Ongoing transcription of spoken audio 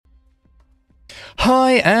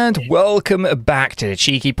Hi, and welcome back to the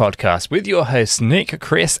Cheeky Podcast with your hosts, Nick,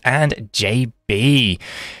 Chris, and JB.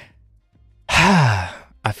 I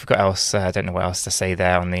forgot else. I don't know what else to say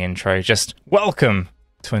there on the intro. Just welcome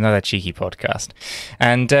to another Cheeky Podcast.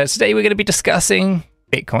 And today we're going to be discussing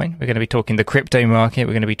Bitcoin. We're going to be talking the crypto market.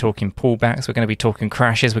 We're going to be talking pullbacks. We're going to be talking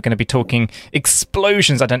crashes. We're going to be talking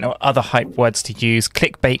explosions. I don't know what other hype words to use.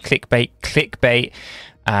 Clickbait.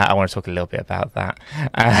 I want to talk a little bit about that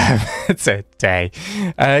today.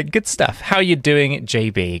 Good stuff. How are you doing,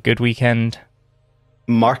 JB? Good weekend?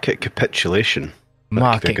 Market capitulation.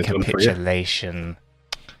 Market capitulation.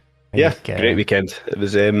 Yeah, great weekend. It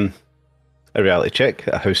was a reality check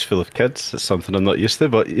at a house full of kids. It's something I'm not used to,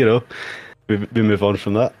 but you know, we move on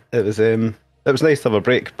from that. It was nice to have a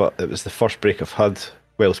break, but it was the first break I've had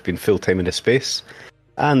whilst being full time in the space.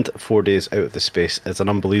 And 4 days out of the space is an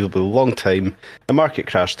unbelievably long time. The market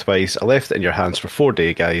crashed twice. I left it in your hands for 4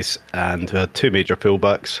 days, guys, and we had two major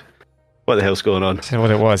pullbacks. What the hell's going on? So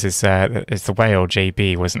what it was is the whale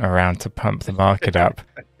JB wasn't around to pump the market up.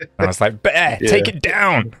 And I was like, bear, take it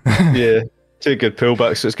down. Yeah, two good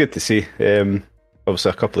pullbacks, so it's good to see.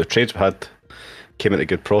 Obviously, a couple of trades we had came into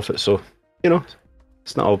good profit, so, you know,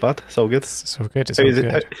 it's not all bad. It's all good. It's all good.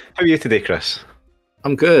 How are you today, Chris?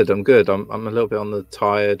 I'm good. I'm a little bit on the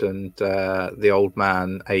tired and the old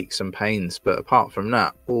man aches and pains, but apart from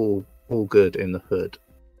that, all good in the hood.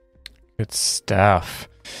 Good stuff.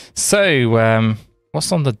 So,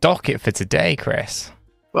 what's on the docket for today, Chris?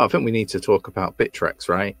 Well, I think we need to talk about Bittrex,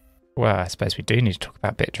 right? Well, I suppose we do need to talk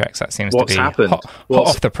about Bittrex. That seems What's to be happened? hot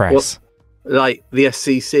off the press. Like the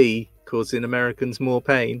SEC causing Americans more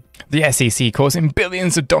pain. The SEC causing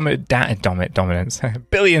billions of dominance,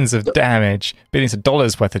 billions of damage, billions of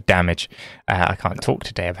dollars worth of damage. I can't talk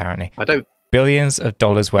today, apparently. Billions of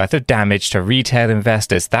dollars worth of damage to retail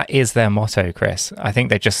investors. That is their motto, Chris. I think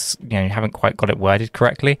they just haven't quite got it worded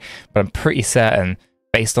correctly, but I'm pretty certain,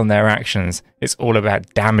 based on their actions, it's all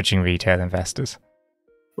about damaging retail investors.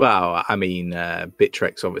 Well, I mean,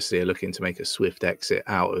 Bittrex obviously are looking to make a swift exit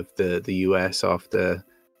out of the US after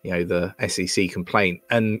the SEC complaint,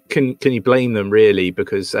 and can you blame them really?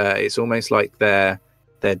 Because it's almost like they're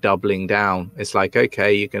doubling down. It's like,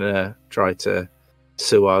 okay, you're gonna try to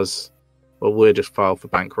sue us, well, we'll just file for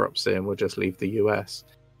bankruptcy and we'll just leave the US.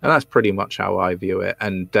 And that's pretty much how I view it.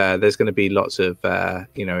 And there's going to be lots of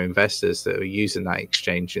investors that are using that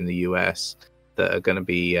exchange in the US that are going to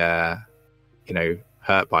be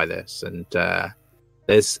hurt by this. And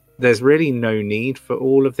there's really no need for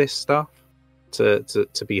all of this stuff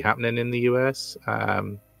to be happening in the US.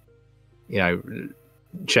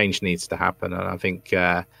 Change needs to happen, and I think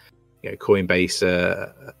Coinbase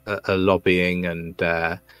are lobbying, and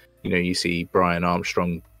you see Brian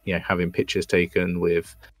Armstrong having pictures taken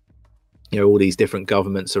with all these different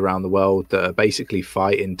governments around the world that are basically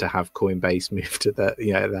fighting to have Coinbase move to their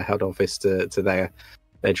head office to their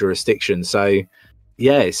jurisdiction. So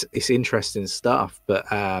yeah, it's interesting stuff, but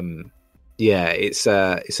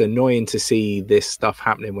it's annoying to see this stuff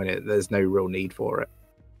happening when there's no real need for it.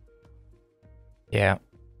 Yeah.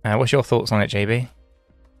 What's your thoughts on it, JB?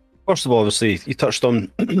 First of all, obviously, you touched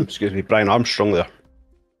on, Brian Armstrong there.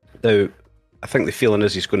 Now, I think the feeling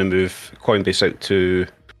is he's going to move Coinbase out to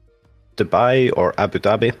Dubai or Abu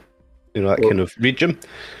Dhabi, kind of region.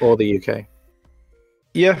 Or the UK.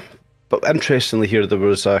 Yeah, but interestingly here, there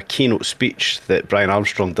was a keynote speech that Brian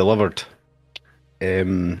Armstrong delivered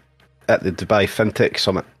at the Dubai FinTech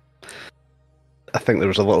Summit. I think there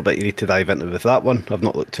was a little bit you need to dive into with that one. I've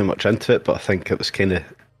not looked too much into it, but I think it was kind of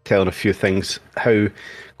telling a few things, how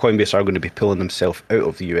Coinbase are going to be pulling themselves out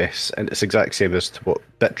of the US, and it's the exact same as to what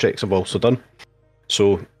Bittrex have also done.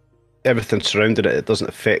 So everything surrounding it doesn't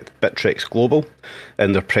affect Bittrex Global,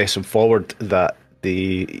 and they're pressing forward that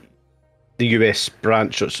the US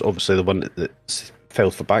branch, it's obviously the one that's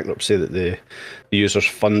filed for bankruptcy, that the users'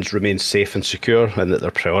 funds remain safe and secure, and that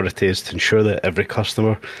their priority is to ensure that every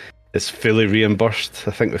customer is fully reimbursed.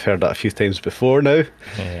 I think we've heard that a few times before now.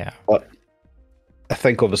 Yeah. But I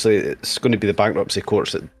think obviously it's going to be the bankruptcy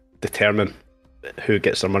courts that determine who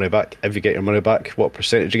gets their money back, if you get your money back, what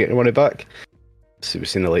percentage you get your money back. So we've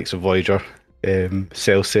seen the likes of Voyager,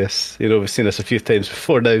 Celsius. We've seen this a few times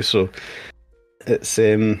before now, so it's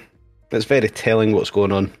very telling what's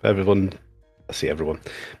going on. Everyone,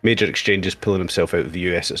 major exchanges pulling themselves out of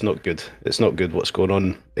the US. It's not good. It's not good what's going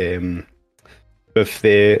on with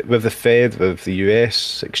the Fed, with the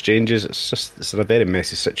US exchanges. It's in a very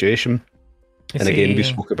messy situation. And again, we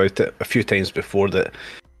spoke about it a few times before, that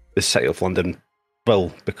the City of London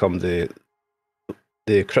will become the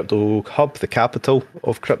crypto hub, the capital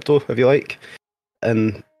of crypto, if you like.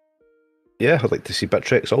 And yeah, I'd like to see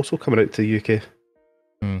Bittrex also coming out to the UK.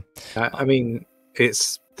 I mean,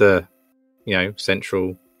 it's the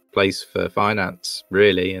central place for finance,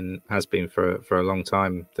 really, and has been for a long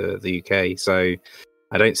time, the UK. So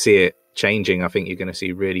I don't see it changing. I think you're going to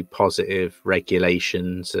see really positive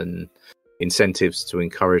regulations and incentives to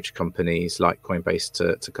encourage companies like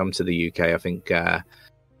Coinbase to come to the UK. I think,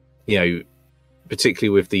 particularly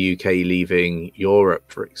with the UK leaving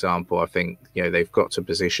Europe, for example, I think, they've got to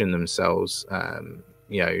position themselves,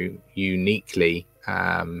 uniquely,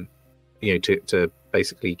 to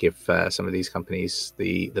basically give some of these companies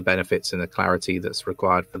the benefits and the clarity that's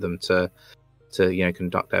required for them to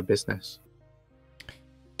conduct their business.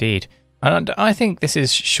 Indeed. And I think this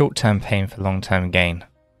is short-term pain for long-term gain,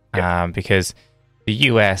 because the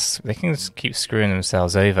US, they can just keep screwing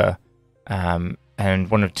themselves over, and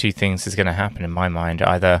one of two things is going to happen in my mind.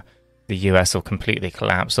 Either the US will completely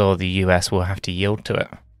collapse, or the US will have to yield to it.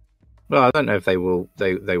 Well, I don't know if they will.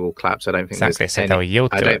 They will collapse. I don't think exactly. So they'll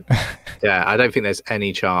yield to it. Yeah, I don't think there's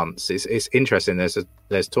any chance. It's interesting.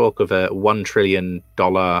 There's talk of a $1 trillion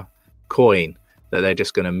coin that they're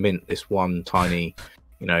just going to mint this one tiny,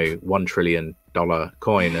 $1 trillion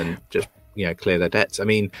coin and just clear their debts. I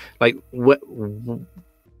mean, like where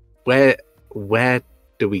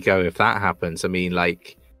do we go if that happens? I mean,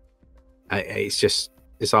 like it's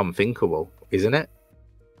unthinkable, isn't it?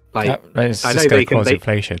 Like it's just going to cause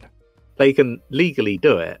inflation. They can legally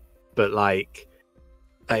do it, but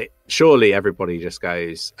surely everybody just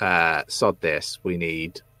goes, sod this. We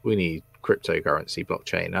need cryptocurrency,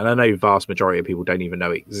 blockchain. And I know vast majority of people don't even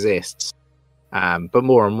know it exists, but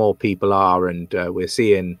more and more people are, and we're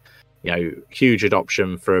seeing huge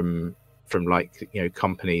adoption from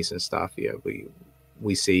companies and stuff.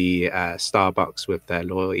 We see Starbucks with their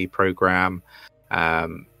loyalty program,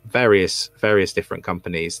 various different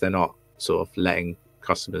companies. They're not sort of letting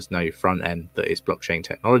customers know front end that it's blockchain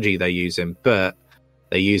technology they're using, but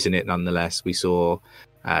they're using it nonetheless. We saw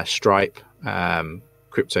Stripe,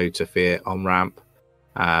 crypto to fiat on ramp,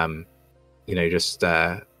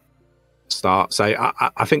 start. So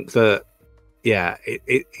I think that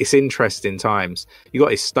it's interesting times. You got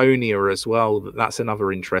Estonia as well. That's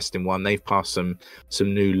another interesting one. They've passed some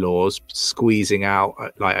new laws squeezing out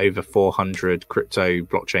like over 400 crypto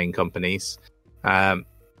blockchain companies.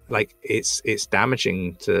 It's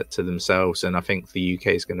damaging to themselves, and I think the UK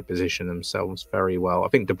is going to position themselves very well. I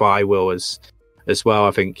think Dubai will as well.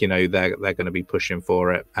 I think they're going to be pushing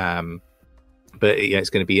for it. But it's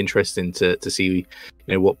going to be interesting to see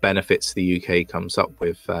what benefits the UK comes up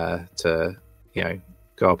with to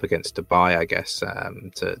go up against Dubai, I guess,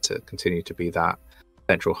 to continue to be that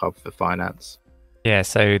central hub for finance. Yeah.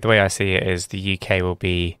 So the way I see it is the UK will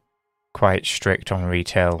be quite strict on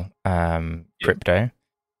retail crypto.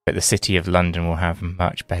 But the City of London will have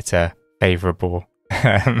much better, favourable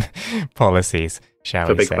policies, shall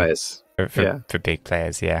we say? For big players. For big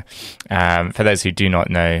players, yeah. For those who do not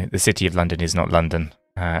know, the City of London is not London,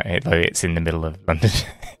 although it's in the middle of London.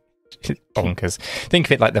 It's bonkers. Think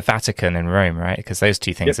of it like the Vatican and Rome, right? Because those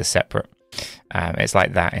two things are separate. It's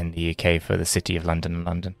like that in the UK for the City of London and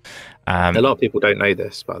London. A lot of people don't know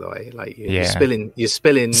this, by the way. Like you're spilling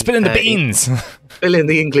the beans, spilling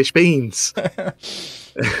the English beans. Well,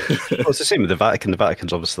 it's the same with the Vatican. The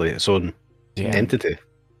Vatican's obviously its own entity.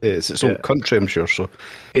 It's its own country, I'm sure. So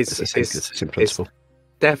it's the same principle. It's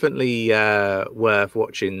definitely worth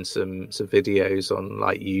watching some videos on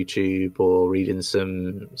like YouTube or reading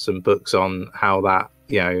some books on how that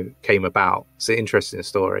came about. It's an interesting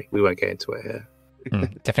story. We won't get into it here.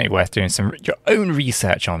 Definitely worth doing your own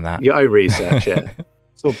research on that. Your own research, yeah.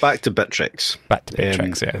 So back to Bittrex.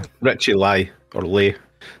 Richie Lai,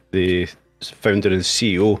 the founder and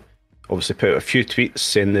CEO, obviously put out a few tweets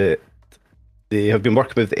saying that they have been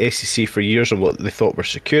working with the SEC for years on what they thought were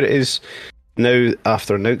securities. Now,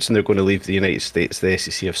 after announcing they're going to leave the United States, the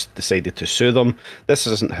SEC have decided to sue them. This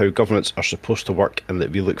isn't how governments are supposed to work, and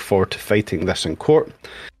that we look forward to fighting this in court.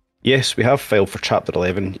 Yes, we have filed for Chapter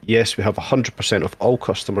 11. Yes, we have 100% of all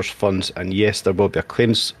customers' funds, and yes, there will be a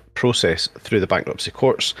claims process through the bankruptcy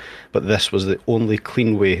courts, but this was the only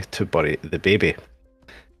clean way to bury the baby.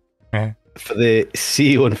 For the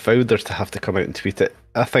CEO and founder to have to come out and tweet it,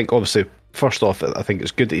 I think, obviously, first off, I think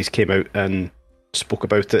it's good that he's came out and spoke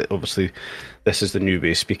about it. Obviously, this is the new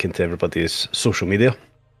way of speaking to everybody's social media.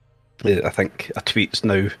 I think a tweet's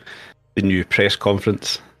now the new press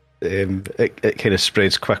conference. It kind of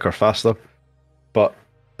spreads quicker, faster. But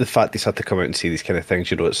the fact he's had to come out and say these kind of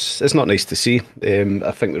things, it's not nice to see.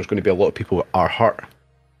 I think there's going to be a lot of people that are hurt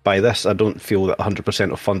by this. I don't feel that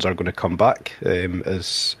 100% of funds are going to come back.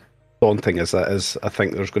 As daunting as that is, I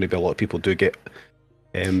think there's going to be a lot of people do get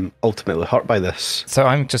ultimately hurt by this. So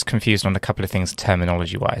I'm just confused on a couple of things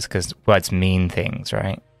terminology-wise, because words mean things,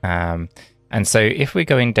 right? And so if we're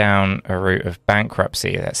going down a route of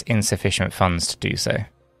bankruptcy, that's insufficient funds to do so.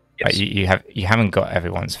 Yes. Right? You haven't got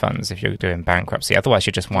everyone's funds if you're doing bankruptcy. Otherwise,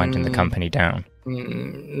 you're just winding the company down.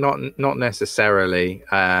 Not necessarily.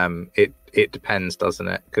 It depends, doesn't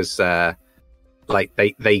it? Because like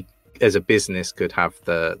they as a business could have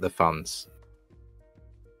the funds,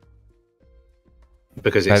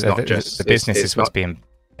 because it's not just the business is what's being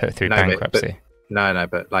put through bankruptcy.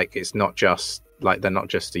 But like it's not just like they're not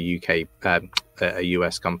just a UK a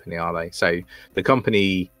US company, are they? So the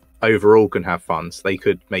company overall can have funds. They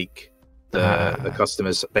could make the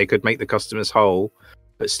customers. They could make the customers whole,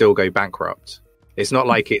 but still go bankrupt. It's not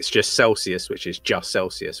like it's just Celsius, which is just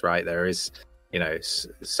Celsius, right? There is,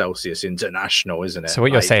 Celsius International, isn't it? So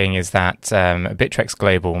what you're saying is that Bittrex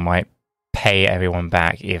Global might pay everyone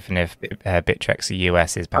back, even if Bittrex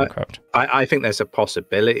US is bankrupt. I think there's a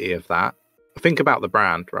possibility of that. Think about the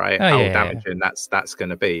brand, right? How damaging that's going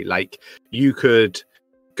to be. Like, you could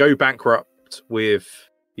go bankrupt with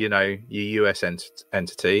your US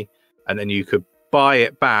entity, and then you could buy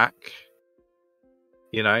it back.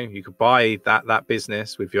 You could buy that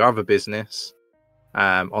business with your other business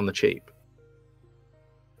on the cheap,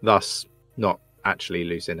 thus not actually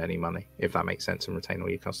losing any money, if that makes sense, and retain all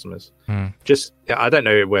your customers. Just, I don't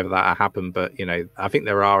know whether that happened, but I think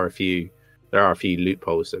there are a few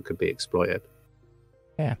loopholes that could be exploited.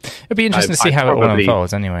 Yeah, it'd be interesting to see how it all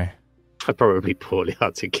unfolds. Anyway, I probably poorly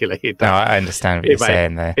articulated that. No, I understand what you're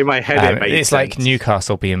saying there. In my head, it makes it's sense. like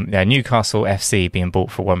Newcastle FC being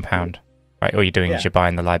bought for £1, right? All you're doing is you're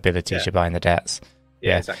buying the liabilities, you're buying the debts.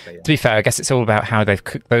 Yeah, exactly. To be fair, I guess it's all about how they've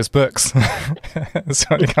cooked those books. That's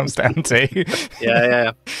what it comes down to.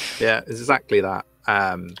 Yeah, it's exactly that.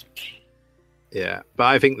 But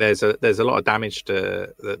I think there's a lot of damage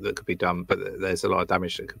that could be done, but there's a lot of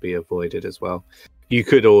damage that could be avoided as well. You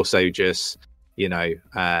could also just,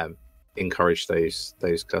 encourage those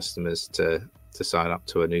customers to sign up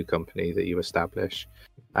to a new company that you establish.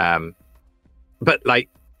 But like,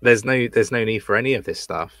 there's no need for any of this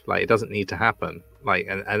stuff. Like, it doesn't need to happen. Like,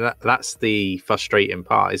 and that's the frustrating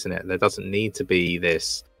part, isn't it? There doesn't need to be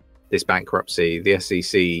this bankruptcy. The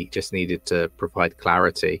SEC just needed to provide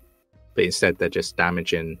clarity, but instead they're just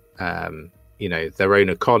damaging, their own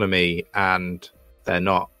economy, and they're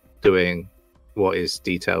not doing what is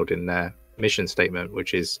detailed in their mission statement,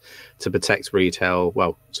 which is to protect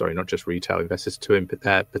not just retail investors, to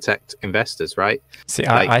protect investors, right? See,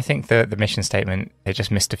 I think the mission statement, they just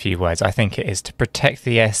missed a few words. I think it is to protect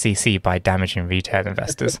the SEC by damaging retail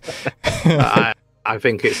investors. I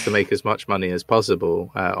think it's to make as much money as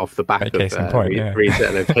possible off the back of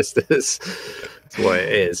retail investors. That's what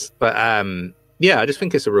it is. But I just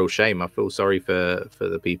think it's a real shame. I feel sorry for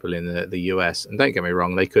the people in the US. And don't get me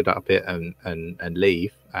wrong, they could up it and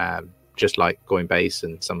leave, just like Coinbase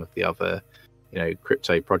and some of the other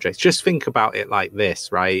crypto projects. Just think about it like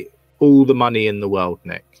this, right? All the money in the world,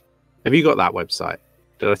 Nick. Have you got that website?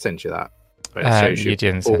 Did I send you that? You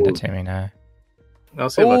didn't send it to me, no. I'll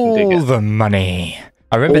see if I can dig it. All the money.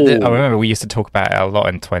 I remember we used to talk about it a lot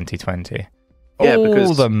in 2020. Yeah,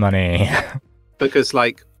 all the money. Because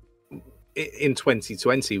like in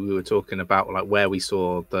 2020 we were talking about like where we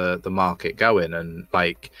saw the market going, and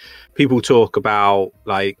like people talk about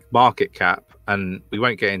like market cap, and we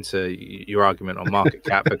won't get into your argument on market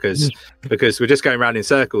cap because we're just going around in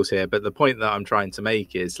circles here. But the point that I'm trying to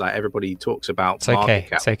make is like everybody talks about market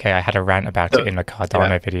cap. It's okay. I had a rant about it in the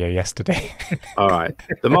Cardano video yesterday. All right.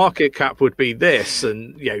 The market cap would be this,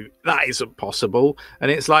 and that isn't possible. And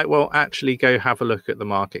it's like, well, actually go have a look at the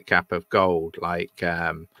market cap of gold. Like,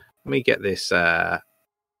 let me get this. You're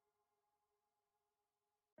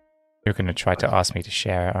going to try to ask me to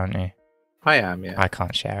share it, aren't you? I am, yeah. I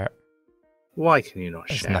can't share it. Why can you not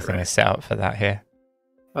share it? There's nothing set up for that here.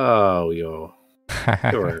 Oh, you're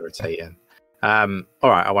irritating. All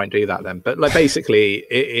right, I won't do that then. But like basically,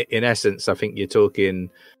 in essence, I think you're talking.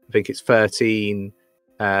 I think it's $13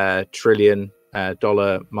 trillion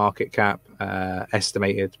market cap,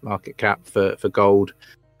 estimated market cap for gold.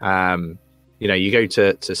 You go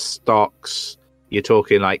to stocks, you're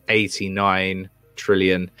talking like 89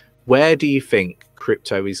 trillion. Where do you think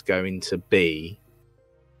crypto is going to be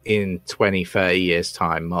in 20, 30 years'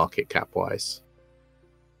 time, market cap wise?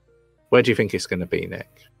 Where do you think it's going to be, Nick?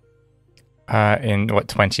 In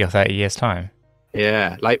 20 or 30 years' time?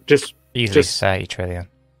 Yeah, like just 30 trillion.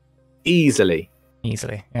 Easily,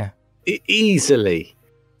 yeah. Easily.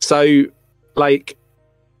 So, like,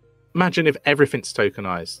 imagine if everything's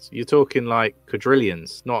tokenized. You're talking like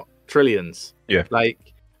quadrillions, not trillions. Yeah.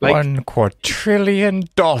 Like, Like, $1 quadrillion.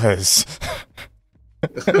 But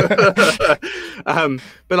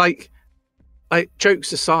like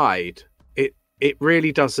jokes aside, it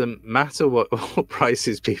really doesn't matter what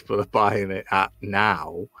prices people are buying it at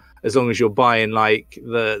now, as long as you're buying like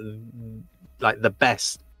the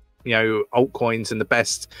best, altcoins and the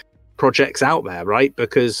best projects out there, right?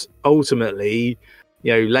 Because ultimately,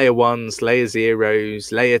 layer ones, layer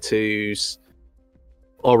zeros, layer twos,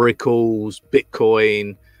 oracles,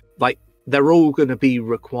 Bitcoin, like they're all going to be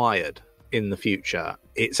required in the future.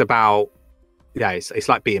 It's about, it's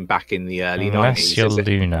like being back in the early 90s. Unless you're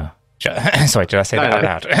Luna. Sorry, did I say that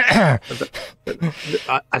out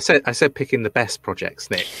loud? I said picking the best projects,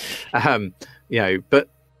 Nick. But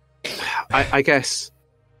I guess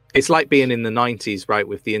it's like being in the 90s, right,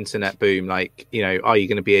 with the internet boom. Like, are you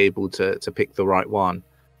going to be able to pick the right one?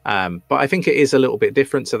 But I think it is a little bit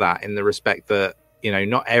different to that, in the respect that,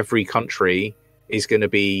 not every country is going to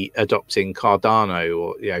be adopting Cardano,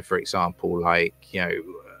 or, for example, like,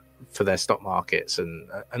 for their stock markets and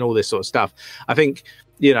all this sort of stuff. I think,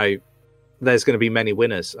 there's going to be many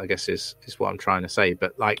winners, I guess is what I'm trying to say.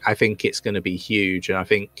 But like, I think it's going to be huge. And I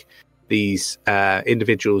think these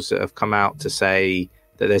individuals that have come out to say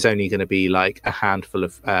that there's only going to be like a handful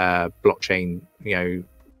of blockchain,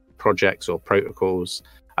 projects or protocols,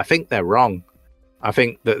 I think they're wrong. I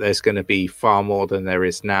think that there's going to be far more than there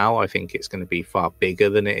is now. I think it's going to be far bigger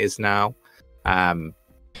than it is now.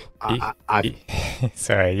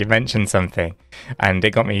 Sorry, you mentioned something and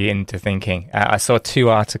it got me into thinking. I saw two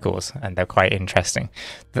articles and they're quite interesting.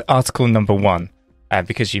 The article number one,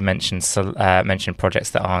 because you mentioned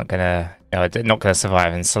projects that aren't gonna, not gonna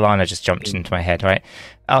survive, and Solana just jumped into my head, right?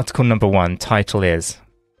 Article number one, title is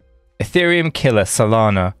Ethereum killer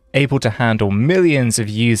Solana able to handle millions of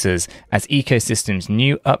users as ecosystem's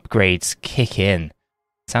new upgrades kick in.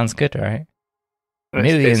 Sounds good, right?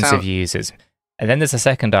 Millions of users. And then there's a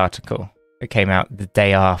second article that came out the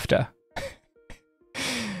day after.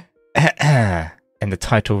 And the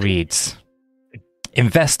title reads,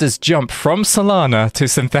 Investors jump from Solana to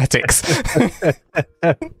synthetics.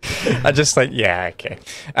 I just like, yeah, okay.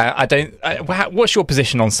 What's your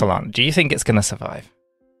position on Solana? Do you think it's going to survive?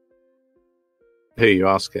 Who are you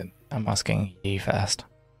asking? I'm asking you first.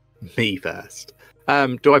 Me first.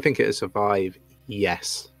 Do I think it'll survive?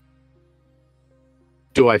 Yes.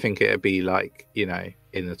 Do I think it'll be like, in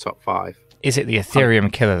the top 5? Is it the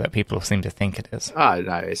Ethereum killer that people seem to think it is? Oh,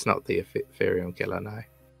 no, it's not the Ethereum killer, no.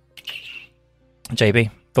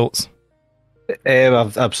 JB, thoughts?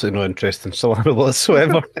 I've absolutely no interest in Solana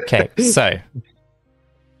whatsoever. Okay, so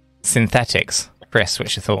synthetics. Chris,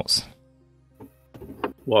 what's your thoughts?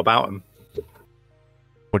 What about them?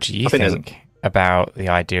 What do you think about the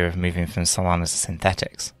idea of moving from Solana to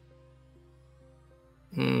synthetics?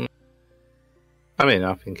 I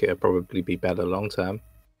think it'll probably be better long term.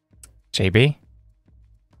 JB?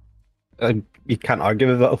 You can't argue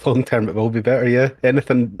with that. Long term, it will be better, yeah.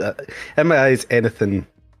 Anything, in my eyes, anything.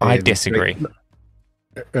 I disagree.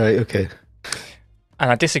 Right, okay.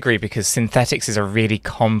 And I disagree because synthetics is a really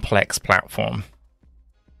complex platform.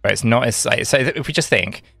 But it's not as... So if we just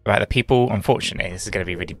think about the people, unfortunately, this is going to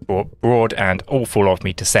be really broad and awful of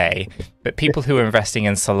me to say, but people who are investing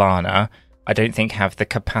in Solana, I don't think have the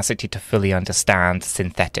capacity to fully understand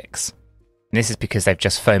synthetics. And this is because they've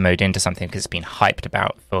just FOMO'd into something because it's been hyped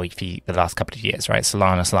about for the last couple of years, right?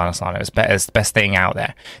 Solana. It's the best thing out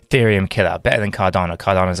there. Ethereum killer, better than Cardano.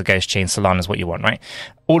 Cardano's a ghost chain. Solana's what you want, right?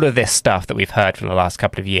 All of this stuff that we've heard for the last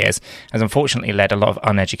couple of years has unfortunately led a lot of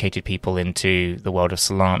uneducated people into the world of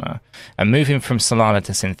Solana. And moving from Solana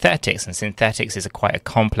to synthetics, and synthetics is quite a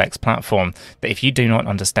complex platform that if you do not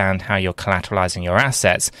understand how you're collateralizing your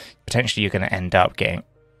assets, potentially you're going to end up getting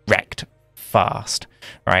wrecked fast,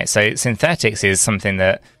 right? So synthetics is something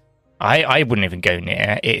that I wouldn't even go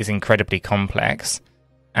near. It is incredibly complex,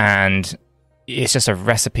 and it's just a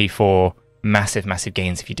recipe for massive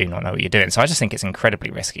gains if you do not know what you're doing. So I just think it's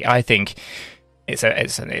incredibly risky. I think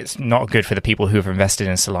it's not good for the people who have invested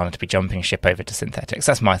in Solana to be jumping ship over to synthetics.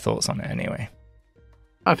 That's my thoughts on it anyway.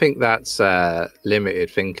 I think that's limited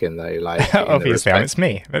thinking, though. Like, obviously, it's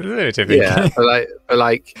me. But limited thinking. Yeah, but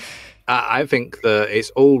like. I think that it's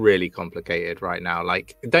all really complicated right now.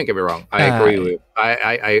 Like, don't get me wrong. I agree with.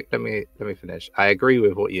 Let me finish. I agree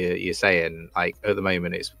with what you're saying. Like, at the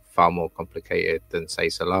moment, it's far more complicated than, say,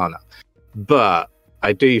 Solana. But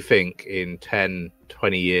I do think in 10,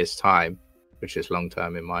 20 years' time, which is long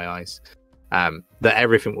term in my eyes, that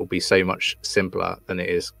everything will be so much simpler than it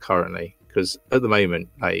is currently. Because at the moment,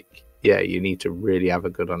 like, yeah, you need to really have a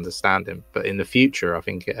good understanding. But in the future, I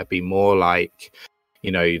think it'll be more like,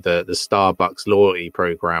 the Starbucks loyalty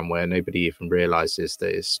program where nobody even realizes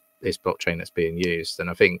that it's blockchain that's being used. And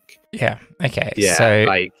I think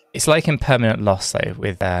so it's like impermanent loss though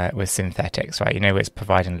with synthetics, right? It's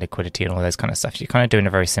providing liquidity and all those kind of stuff. You're kind of doing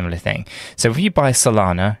a very similar thing. So if you buy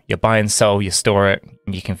Solana, you buy and sell, you store it,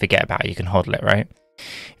 and you can forget about it, you can hodl it, right?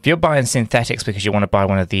 If you're buying synthetics because you want to buy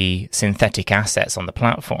one of the synthetic assets on the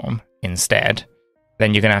platform instead,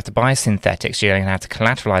 then you're going to have to buy synthetics. You're going to have to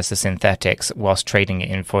collateralize the synthetics whilst trading it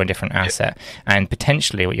in for a different asset. And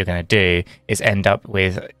potentially what you're going to do is end up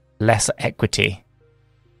with less equity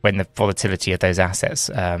when the volatility of those assets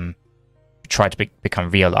try to become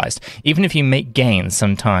realized. Even if you make gains,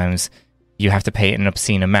 sometimes you have to pay an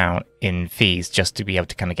obscene amount in fees just to be able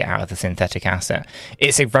to kind of get out of the synthetic asset.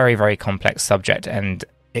 It's a very, very complex subject. And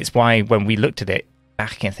it's why when we looked at it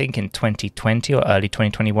back, I think in 2020 or early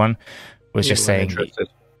 2021, was just saying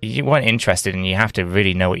you weren't interested, and you have to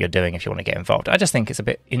really know what you're doing if you want to get involved. I just think it's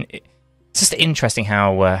it's just interesting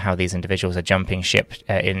how these individuals are jumping ship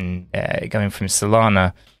in going from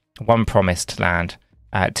Solana, one promised land,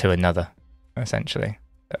 to another, essentially.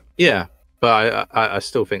 Yeah, but I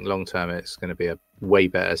still think long term it's going to be a way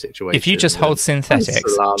better situation. If you just hold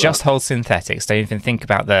synthetics, don't even think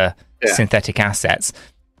about the synthetic assets,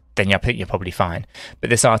 then you're probably fine. But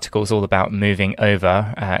this article is all about moving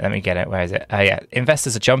over. Let me get it. Where is it?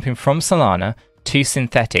 Investors are jumping from Solana to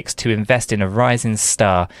synthetics to invest in a rising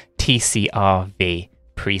star TCRV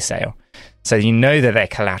pre-sale. So that they're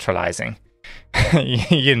collateralizing.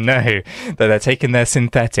 You know that they're taking their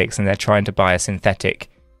synthetics and they're trying to buy a synthetic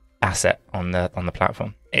asset on the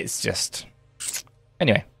platform. It's just,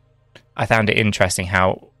 anyway, I found it interesting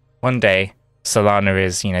how one day Solana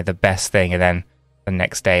is the best thing, and then the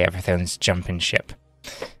next day everything's jumping ship.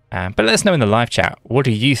 But let us know in the live chat, what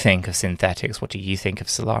do you think of synthetics? What do you think of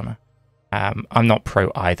Solana? I'm not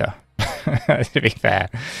pro either, to be fair.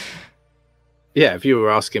 Yeah, if you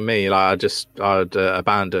were asking me, I'd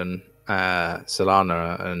abandon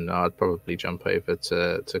Solana, and I'd probably jump over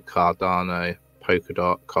to Cardano,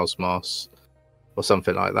 Polkadot, Cosmos, or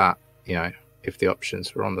something like that, if the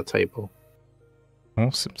options were on the table.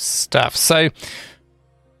 Awesome stuff. So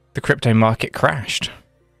the crypto market crashed.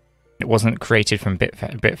 It wasn't created from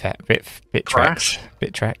Bittrex.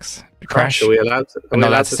 Crash. Are we allowed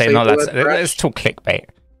to say let's talk clickbait.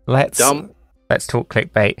 Let's talk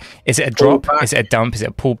clickbait. Is it a drop? Is it a dump? Is it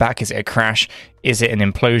a pullback? Is it a crash? Is it an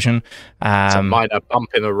implosion? It's a minor bump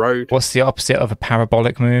in the road. What's the opposite of a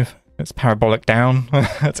parabolic move? It's parabolic down.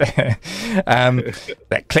 Clickbait,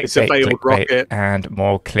 it's a failed rocket. And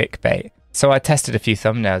more clickbait. So I tested a few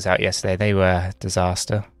thumbnails out yesterday. They were a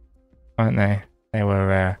disaster, weren't they? They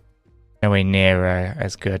were nowhere near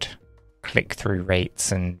as good click-through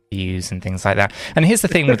rates and views and things like that. And here's the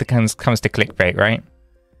thing when it comes to clickbait, right?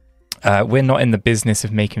 We're not in the business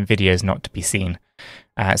of making videos not to be seen.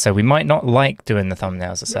 So we might not like doing the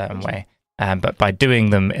thumbnails a certain way, but by doing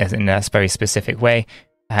them in a very specific way,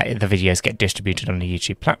 the videos get distributed on the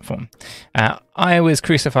YouTube platform. I was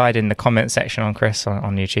crucified in the comment section on Chris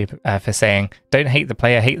on YouTube for saying, don't hate the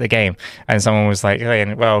player, hate the game. And someone was like,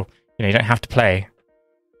 well, you don't have to play.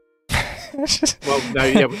 Well, no,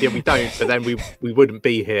 yeah, we don't. But then we wouldn't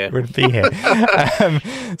be here.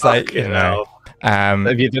 It's like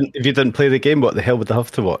if you didn't play the game, what the hell would they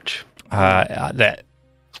have to watch? I've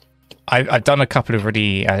done a couple of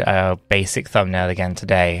really basic thumbnail again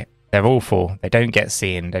today. They're awful. They don't get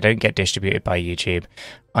seen. They don't get distributed by YouTube.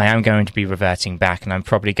 I am going to be reverting back, and I'm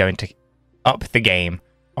probably going to up the game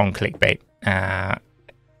on clickbait. And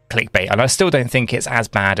I still don't think it's as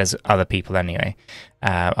bad as other people anyway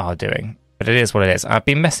are doing. But it is what it is. I've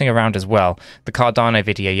been messing around as well. The Cardano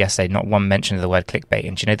video yesterday, not one mention of the word clickbait.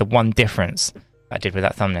 And do you know the one difference I did with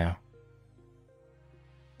that thumbnail?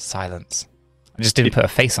 Silence. I just didn't put a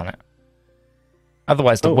face on it.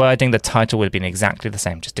 Otherwise, the wording, the title would have been exactly the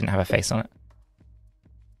same. Just didn't have a face on it.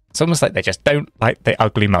 It's almost like they just don't like the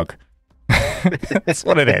ugly mug. That's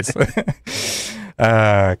what it is.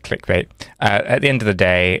 Clickbait. At the end of the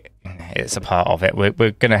day, it's a part of it. We're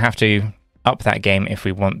going to have to up that game if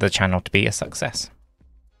we want the channel to be a success.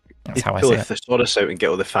 That's how I see it. Thesaurus out and get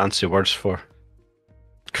all the fancy words for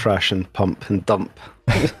crash and pump and dump.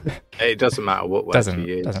 It doesn't matter what word you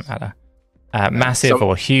use. Doesn't matter. Massive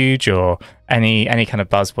or huge or any kind of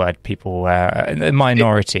buzzword, people,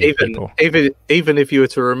 minority people. Even if you were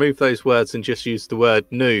to remove those words and just use the word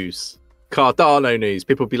news, Cardano news,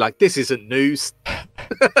 people would be like, this isn't news.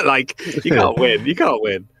 Like, you can't win. You can't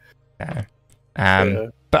win.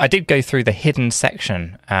 But I did go through the hidden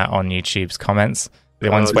section on YouTube's comments, the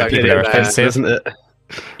ones where people are offensive, isn't it?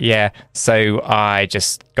 Yeah, so I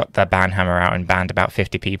just got the ban hammer out and banned about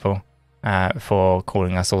 50 people. for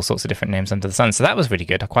calling us all sorts of different names under the sun. So that was really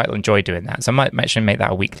good. I quite enjoy doing that. So I might actually make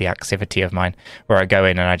that a weekly activity of mine, where I go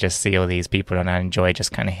in and I just see all these people and I enjoy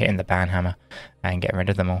just kind of hitting the ban hammer and getting rid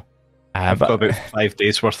of them all. I've got about 5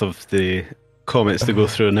 days worth of the comments to go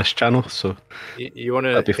through on this channel, so you want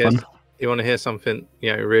to that'd be fun. You want to hear something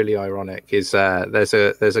really ironic? Is there's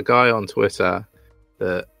a guy on Twitter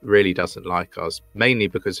that really doesn't like us, mainly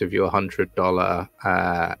because of your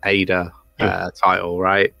 $100 ADA title,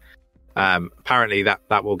 right? Apparently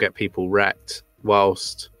that will get people wrecked,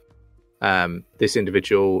 whilst this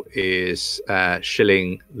individual is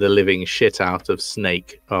shilling the living shit out of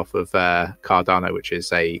Snake off of Cardano, which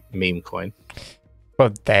is a meme coin.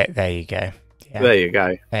 Well, there you go. Yeah. There you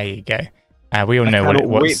go. There you go. We all know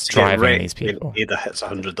what's driving these people. ADA hits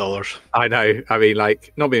 $100. I know. I mean,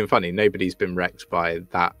 like, not being funny, nobody's been wrecked by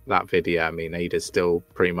that video. I mean, ADA's still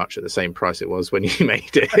pretty much at the same price it was when you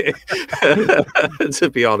made it, to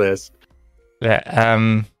be honest.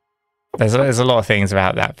 Yeah, there's a lot of things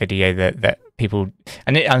about that video that people,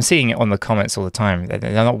 and I'm seeing it on the comments all the time. They're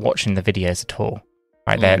not watching the videos at all.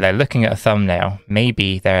 Right? They're looking at a thumbnail.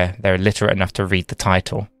 Maybe they're illiterate enough to read the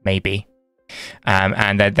title. Maybe.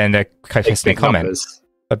 And then they're posting a comment.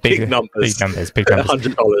 Big numbers.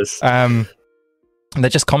 $100. They're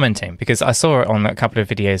just commenting, because I saw it on a couple of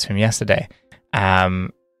videos from yesterday,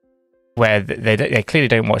 where they clearly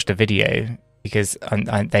don't watch the video, because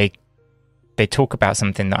they talk about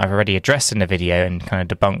something that I've already addressed in the video and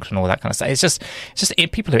kind of debunked and all that kind of stuff. It's just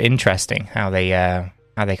people are interesting how they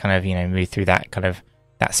kind of move through that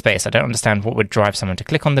space. I don't understand what would drive someone to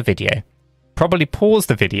click on the video, probably pause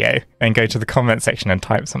the video and go to the comment section and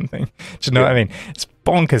type something. Do you know what I mean? It's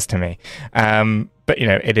bonkers to me. But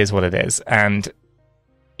it is what it is. And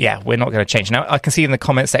yeah, we're not going to change. Now, I can see in the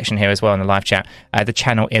comment section here as well in the live chat, the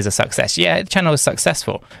channel is a success. Yeah, the channel is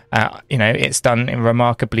successful. It's done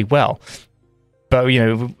remarkably well. But,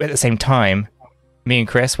 at the same time, me and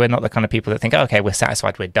Chris, we're not the kind of people that think, oh, okay, we're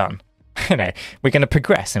satisfied, we're done. We're going to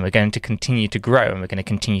progress, and we're going to continue to grow, and we're going to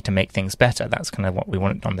continue to make things better. That's kind of what we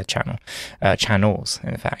want on the channel, channels,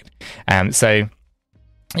 in fact. So,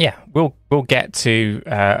 yeah, we'll get to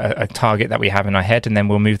a target that we have in our head, and then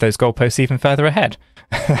we'll move those goalposts even further ahead.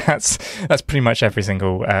 That's pretty much every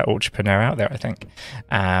single entrepreneur out there, I think.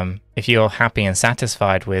 If you're happy and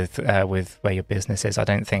satisfied with where your business is, I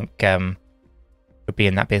don't think you'll be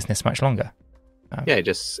in that business much longer. Yeah, it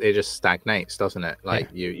just stagnates, doesn't it? Like,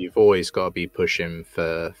 you've always got to be pushing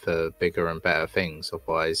for bigger and better things.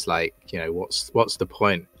 Otherwise, like, what's the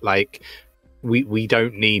point? Like, we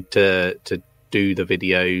don't need to do the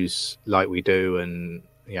videos like we do and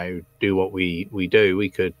do what we do. We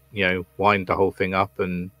could wind the whole thing up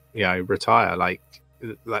and retire. Like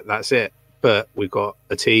that's it. But we've got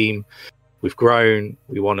a team. We've grown.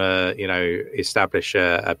 We want to establish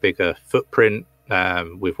a bigger footprint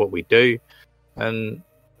with what we do. And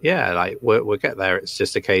yeah, like we'll get there. It's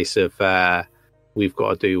just a case of we've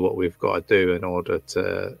got to do what we've got to do in order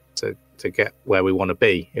to get where we want to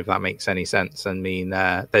be, if that makes any sense. I mean,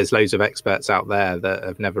 there's loads of experts out there that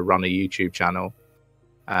have never run a YouTube channel,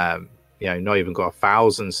 not even got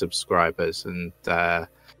 1,000 subscribers, and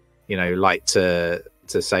like to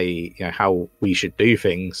say how we should do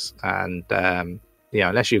things. And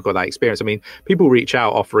unless you've got that experience, I mean, people reach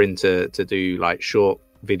out offering to do like short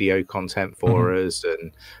video content for us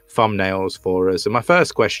and thumbnails for us, and my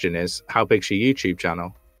first question is, how big's your YouTube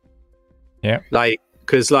channel?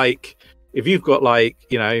 Because if you've got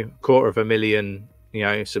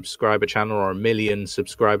 250,000 subscriber channel or 1 million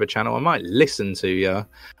subscriber channel, I might listen to you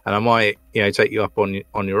and I might take you up on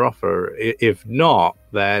your offer. If not,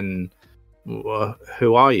 then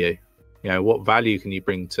who are you? What value can you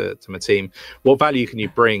bring to my team? What value can you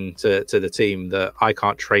bring to the team that I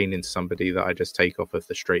can't train into somebody that I just take off of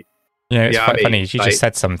the street? It's quite funny. You just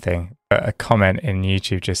said something. A comment in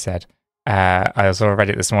YouTube just said, I was on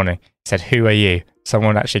Reddit this morning. It said, "Who are you?"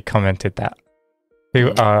 Someone actually commented that.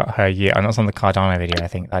 Who are you? And that's on the Cardano video, I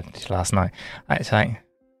think, I did last night. It's like,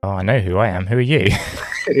 oh, I know who I am. Who are you?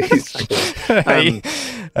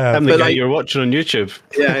 I'm the guy you're watching on YouTube.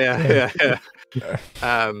 Yeah.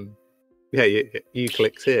 You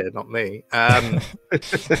clicked here, not me.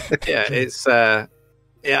 It's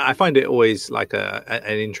I find it always like an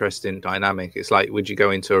interesting dynamic. It's like, would you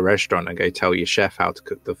go into a restaurant and go tell your chef how to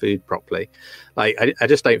cook the food properly? Like, I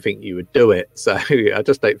just don't think you would do it. So I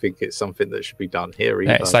just don't think it's something that should be done here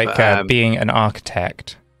either. It's like being an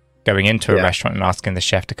architect, going into a restaurant and asking the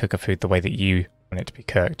chef to cook a food the way that you want it to be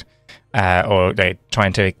cooked. Or they're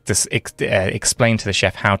trying to explain to the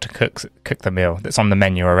chef how to cook the meal that's on the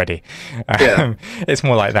menu already. It's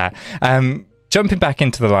more like that. jumping back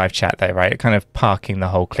into the live chat though, right? Kind of parking the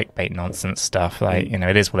whole clickbait nonsense stuff. Like,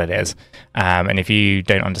 it is what it is. And if you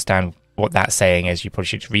don't understand what that saying is, you probably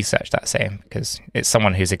should research that saying, because it's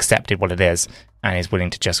someone who's accepted what it is and is willing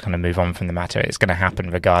to just kind of move on from the matter. It's going to happen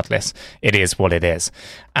regardless. It is what it is.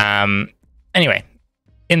 Anyway,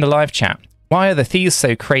 in the live chat, why are the fees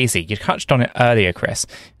so crazy? You touched on it earlier, Chris.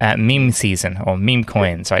 Meme season or meme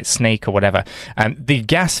coins, right? Snake or whatever. The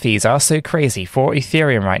gas fees are so crazy for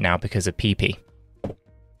Ethereum right now because of PP.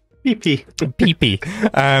 PP.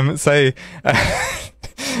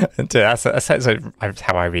 That's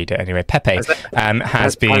how I read it anyway. Pepe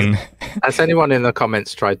has been. Has anyone in the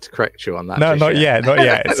comments tried to correct you on that? No, not yet. Not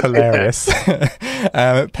yet. It's hilarious.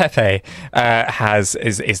 Pepe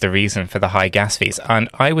is the reason for the high gas fees, and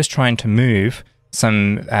I was trying to move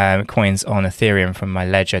some coins on Ethereum from my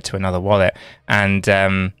ledger to another wallet, and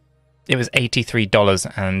it was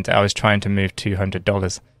 $83, and I was trying to move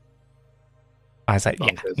 $200. I was like,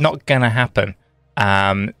 not gonna happen.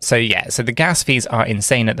 So the gas fees are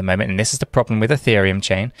insane at the moment, and this is the problem with Ethereum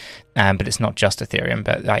chain. But it's not just Ethereum,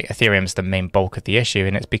 but like Ethereum's the main bulk of the issue,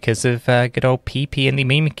 and it's because of good old PP and the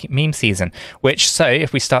meme season. So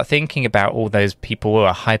if we start thinking about all those people who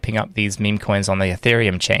are hyping up these meme coins on the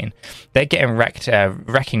Ethereum chain, they're getting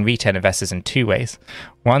wrecking retail investors in two ways.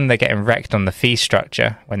 One, they're getting wrecked on the fee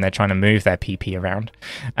structure when they're trying to move their PP around,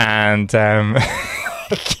 and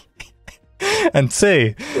and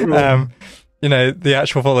two, the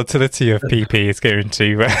actual volatility of PP is going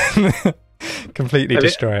to completely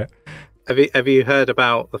destroy it. Have you heard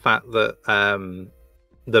about the fact that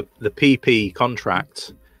the PP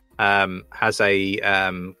contract has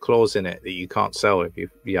a clause in it that you can't sell if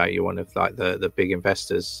you're one of like the big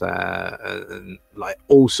investors, and like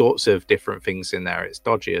all sorts of different things in there. It's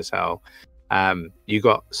dodgy as hell. You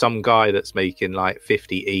got some guy that's making like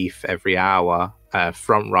 50 ETH every hour,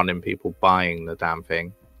 front running people buying the damn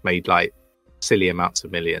thing, made like silly amounts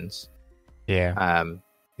of millions. I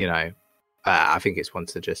think it's one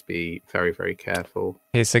to just be very, very careful.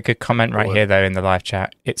 Here's a good comment right here though in the live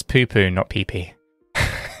chat. It's poo-poo, not PP.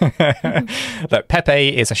 Look,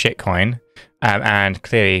 Pepe is a shitcoin, and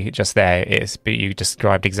clearly just there you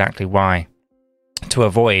described exactly why. To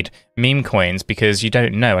avoid meme coins, because you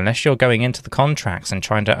don't know, unless you're going into the contracts and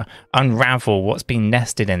trying to unravel what's been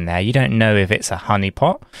nested in there, you don't know if it's a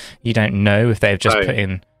honeypot. You don't know if they've just put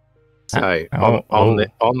in. So on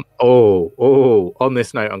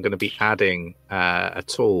this note, I'm going to be adding a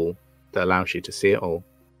tool that allows you to see it all.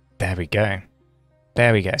 There we go.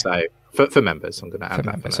 So for members, I'm going to add that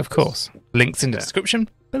members, of course. Links in the description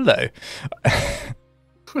below.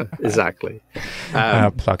 Exactly.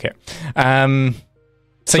 I'll plug it.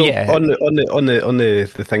 So on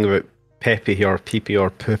the thing about Pepe here, PP or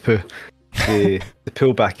poo-poo, the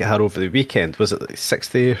pullback it had over the weekend, was it like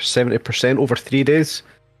 60 or 70% over 3 days?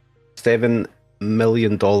 $7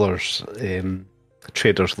 million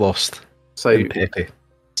traders lost in Pepe.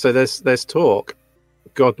 So there's talk,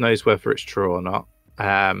 God knows whether it's true or not,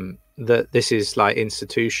 that this is like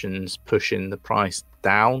institutions pushing the price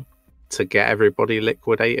down to get everybody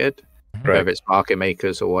liquidated, whether it's market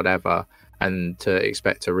makers or whatever, and to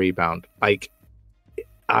expect a rebound. Like,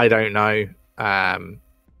 I don't know.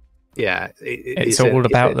 It's all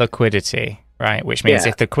about liquidity, right? Which means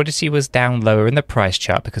if liquidity was down lower in the price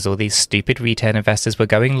chart because all these stupid retail investors were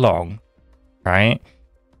going long, right?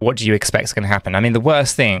 What do you expect is going to happen? I mean, the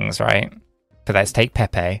worst things, right? For let's take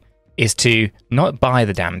Pepe, is to not buy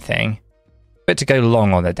the damn thing, but to go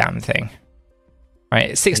long on the damn thing,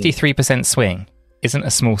 right? 63% swing isn't a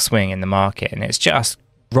small swing in the market, and it's just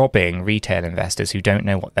robbing retail investors who don't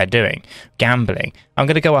know what they're doing. Gambling. I'm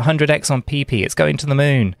going to go 100x on PP. It's going to the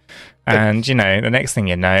moon. And, the next thing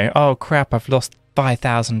you know, oh, crap, I've lost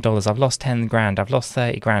 $5,000. I've lost 10 grand. I've lost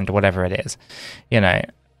 30 grand or whatever it is.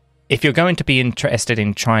 If you're going to be interested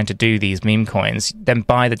in trying to do these meme coins, then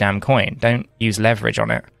buy the damn coin. Don't use leverage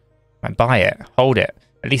on it. Buy it. Hold it.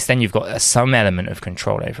 At least then you've got some element of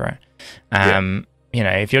control over it.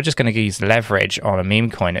 If you're just going to use leverage on a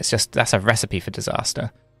meme coin, that's a recipe for disaster.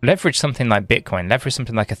 Leverage something like Bitcoin, leverage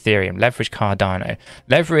something like Ethereum, leverage Cardano,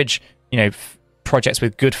 leverage, projects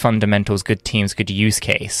with good fundamentals, good teams, good use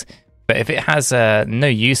case. But if it has no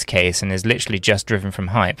use case and is literally just driven from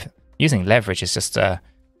hype, using leverage is just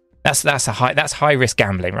that's high risk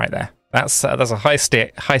gambling right there. That's a high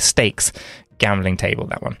stakes gambling table,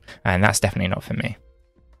 that one, and that's definitely not for me.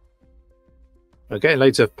 Okay,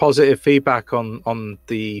 loads of positive feedback on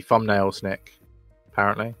the thumbnails, Nick.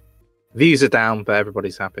 Apparently, Views are down, but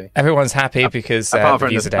everybody's happy. Everyone's happy because the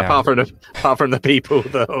views are down. Apart from the people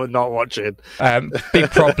that are not watching.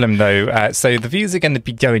 Big problem though. So the views are going to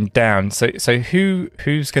be going down. So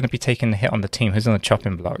who's going to be taking the hit on the team? Who's on the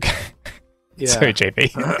chopping block? Yeah. Sorry,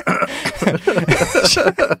 JB.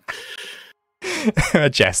 A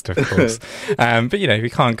jest, of course. But we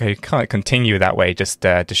can't continue that way. Just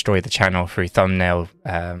destroy the channel through thumbnail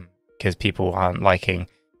because people aren't liking,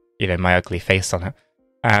 my ugly face on it.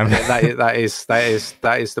 That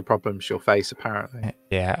is the problem she'll face, apparently.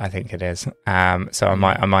 Yeah, I think it is. So I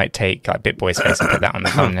might take like BitBoy's face and put that on the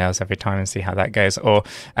thumbnails every time and see how that goes. Or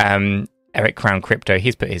Eric Crown Crypto,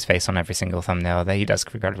 he's put his face on every single thumbnail there. He does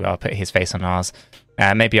incredibly well. I'll put his face on ours.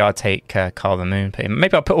 Maybe I'll take Carl the Moon.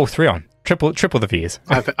 Maybe I'll put all three on. Triple the views.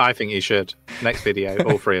 I think you should. Next video,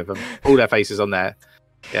 all three of them, all their faces on there.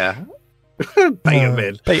 Yeah. Bait them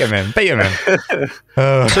in.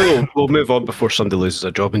 So we'll move on before Sunday loses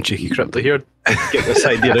a job in Cheeky Crypto here. Get this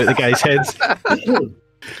idea out of the guys' heads.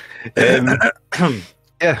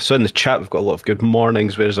 So in the chat we've got a lot of good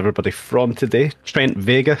mornings. Where's everybody from today? Trent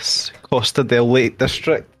Vegas, Costa del Lake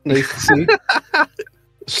District. Nice to see.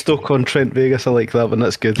 Stoke-on-Trent Vegas, I like that one.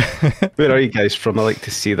 That's good. Where are you guys from? I like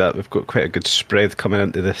to see that. We've got quite a good spread coming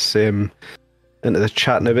into this into the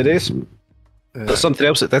chat nowadays. But something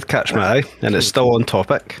else that did catch my eye, and it's still on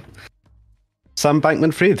topic. Sam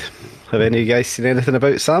Bankman-Fried. Have any of you guys seen anything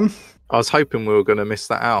about Sam? I was hoping we were going to miss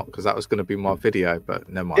that out because that was going to be my video, but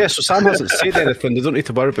never mind. Yeah, so Sam hasn't said anything. They don't need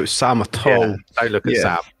to worry about Sam at all. Yeah, don't look at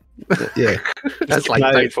Sam. Yeah, that's like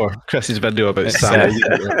out for Chris's video about Sam.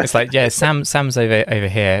 It's like, Sam's over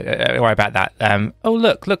here. Don't worry about that. Oh,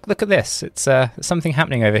 look at this. It's something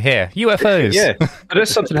happening over here. UFOs. Yeah, there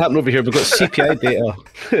is something happening over here. We've got CPI data.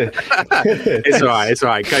 It's all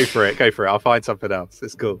right. Go for it. I'll find something else.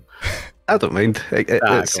 It's cool. I don't mind.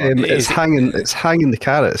 It's hanging the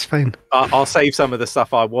carrot. It's fine. I'll save some of the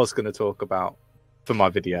stuff I was going to talk about for my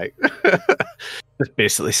video. It's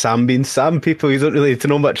basically Sam being Sam, people. You don't really need to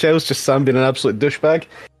know much else, just Sam being an absolute douchebag.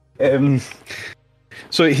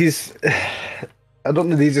 So he's, I don't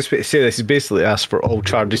know the easiest way to say this, he's basically asked for all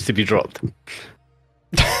charges to be dropped.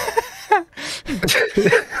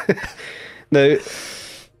 Now,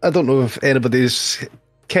 I don't know if anybody's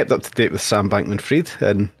kept up to date with Sam Bankman-Fried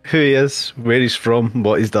and who he is, where he's from,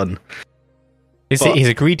 what he's done. He's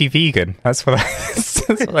a greedy vegan. That's what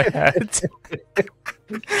I heard.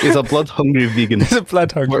 He's a blood-hungry vegan. He's a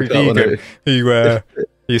blood-hungry vegan who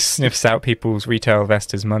sniffs out people's retail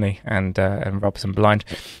investors' money and robs them blind.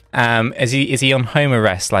 Is he on home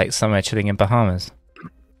arrest, like somewhere chilling in Bahamas?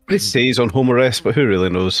 They say he's on home arrest, but who really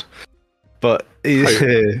knows? But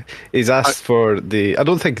he's asked for the... I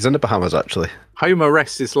don't think he's in the Bahamas, actually. Home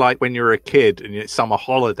arrest is like when you're a kid and it's summer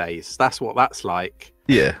holidays. That's what that's like.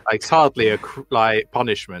 Yeah. Like, it's hardly a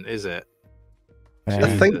punishment, is it? I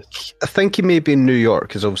think he may be in New York,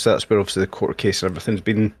 because obviously that's where the court case and everything's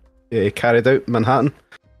been carried out, Manhattan.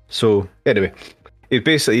 So anyway,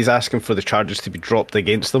 he's asking for the charges to be dropped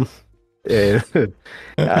against them. It's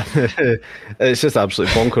just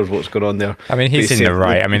absolutely bonkers what's going on there. I mean, he's in the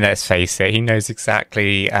right. I mean, let's face it. He knows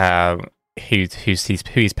exactly who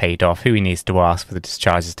he's paid off, who he needs to ask for the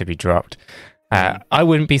charges to be dropped. I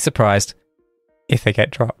wouldn't be surprised if they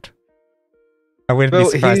get dropped. I wouldn't be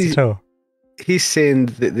surprised at all. He's saying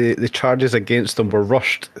that the charges against them were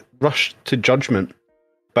rushed to judgment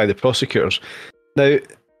by the prosecutors. Now,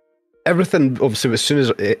 everything, obviously, as soon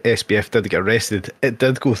as SBF did get arrested, it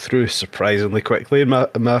did go through surprisingly quickly, in my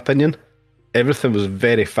opinion. Everything was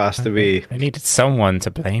very fast away. They needed someone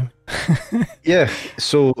to blame. Yeah,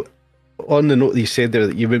 so on the note that you said there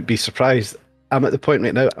that you wouldn't be surprised, I'm at the point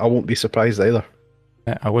right now, I won't be surprised either.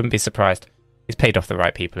 I wouldn't be surprised. He's paid off the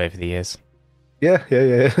right people over the years. Yeah.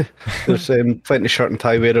 There's plenty of shirt and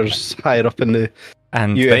tie wearers higher up in the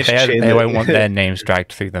US they won't want their names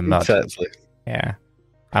dragged through the mud. Exactly. Yeah.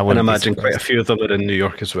 I imagine quite a few of them are in New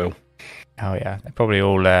York as well. Oh yeah, they're probably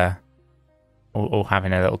all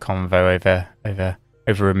having a little convo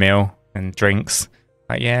over a meal and drinks.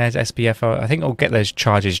 Like, yeah, it's SBF. I think I'll get those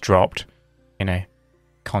charges dropped.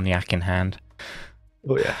 Cognac in hand.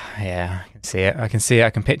 Oh yeah. Yeah, I can see it. I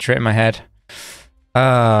can picture it in my head.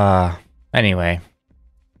 Anyway,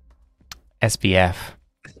 SBF.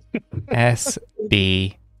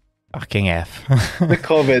 SB fucking F. The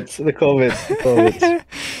comments.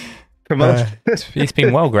 Camilla, he's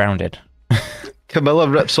been well grounded. Camilla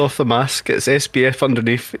rips off the mask. It's SBF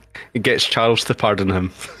underneath. He gets Charles to pardon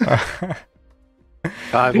him.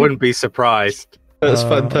 I wouldn't be surprised. That's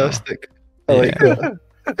fantastic. I like that.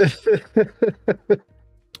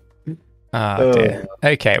 Dear.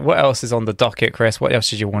 Okay, what else is on the docket, Chris? What else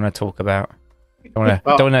did you want to talk about? Don't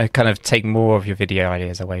want to kind of take more of your video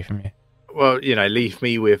ideas away from you. Well, leave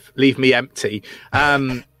me empty.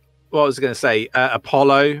 What I was going to say,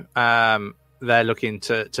 Apollo, they're looking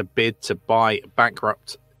to bid to buy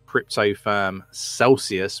bankrupt crypto firm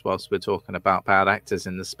Celsius. Whilst we're talking about bad actors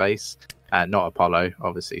in the space, not Apollo,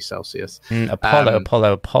 obviously Celsius. Apollo.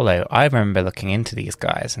 I remember looking into these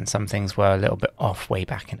guys, and some things were a little bit off way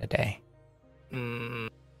back in the day. Am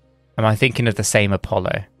I thinking of the same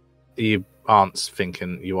Apollo? You aren't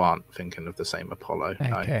thinking of the same Apollo.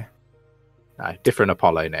 Okay. No, different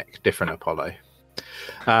Apollo, Nick. Different Apollo.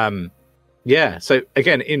 Yeah. So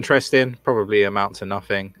again, interesting. Probably amount to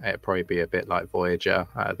nothing. It'd probably be a bit like Voyager.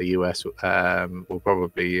 The US will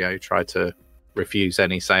probably try to refuse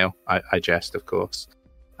any sale. I jest, of course.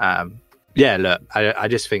 Yeah. Look, I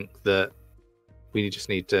just think that we just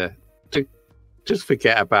need to just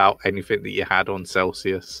forget about anything that you had on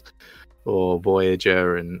Celsius or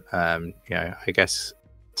Voyager, and I guess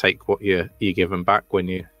take what you given back when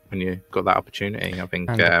you got that opportunity. I think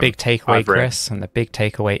the big takeaway, Chris, and the big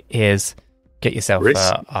takeaway is get yourself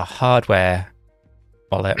a hardware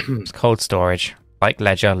wallet, cold storage, like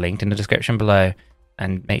Ledger, linked in the description below,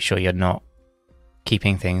 and make sure you're not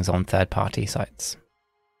keeping things on third-party sites.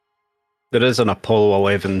 There is an Apollo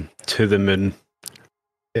 11 to the moon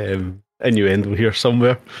innuendo here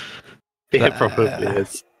somewhere. It probably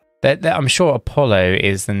is. I'm sure Apollo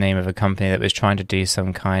is the name of a company that was trying to do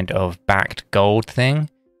some kind of backed gold thing,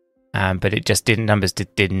 but it just numbers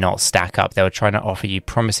did not stack up. They were trying to offer you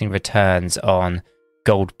promising returns on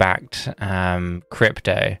gold-backed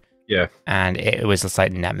crypto. Yeah. And it was just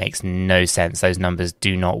like, that makes no sense. Those numbers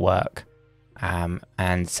do not work.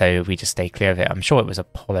 And so we just stay clear of it. I'm sure it was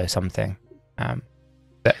Apollo something.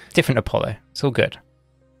 But different Apollo. It's all good.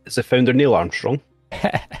 Is the founder Neil Armstrong?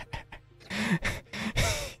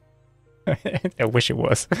 I wish it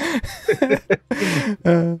was.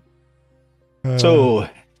 So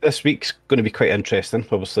this week's going to be quite interesting.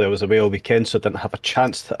 Obviously, I was away all weekend, so I didn't have a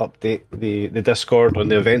chance to update the Discord on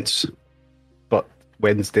the events. But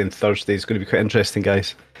Wednesday and Thursday is going to be quite interesting,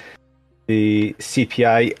 guys. The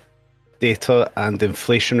CPI data and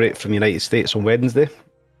inflation rate from the United States on Wednesday.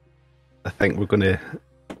 I think it's going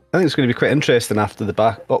to be quite interesting after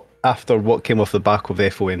what came off the back of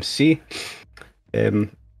FOMC.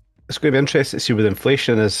 It's going to be interesting to see where the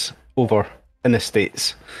inflation is over in the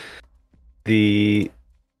States.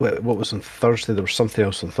 What was on Thursday? There was something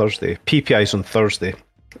else on Thursday. PPI's on Thursday,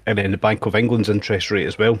 and then the Bank of England's interest rate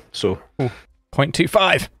as well. So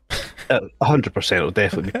 0.25. 100% it'll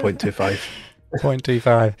definitely be 0.25.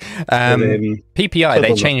 0.25. PPI,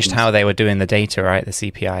 they changed how they were doing the data, right? The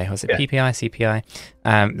CPI. Was it PPI,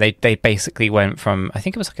 CPI? They basically went from, I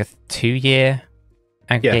think it was like a 2-year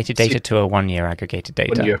aggregated data to a 1-year aggregated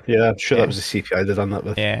data. 1 year, yeah. I'm sure that was the CPI they've done that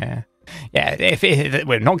with. Yeah. Yeah, if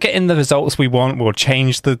we're not getting the results we want, we'll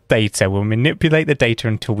change the data. We'll manipulate the data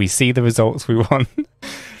until we see the results we want.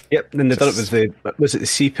 Yep, then they done it was it the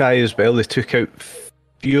CPI as well? They took out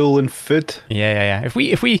fuel and food. Yeah. If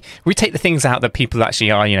we take the things out that people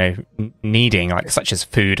actually are, needing, like such as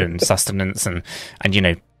food and sustenance and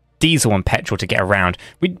diesel and petrol to get around,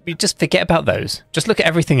 we just forget about those. Just look at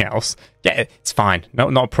everything else. Yeah, it's fine.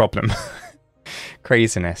 Not a problem.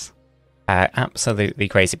 Craziness. Absolutely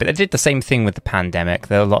crazy. But they did the same thing with the pandemic.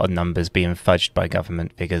 There are a lot of numbers being fudged by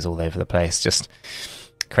government figures all over the place. Just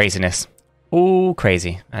craziness. All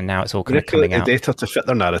crazy. And now it's all kind of coming out. The data to fit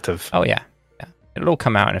their narrative. Oh, yeah. It'll all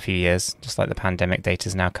come out in a few years, just like the pandemic data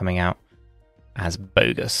is now coming out as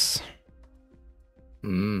bogus.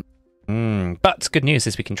 But good news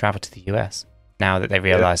is we can travel to the US now that they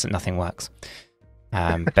realise that nothing works.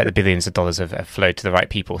 But the billions of dollars have flowed to the right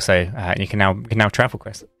people, so you can now travel,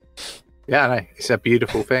 Chris. Yeah, no, it's a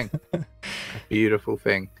beautiful thing. A beautiful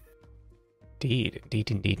thing.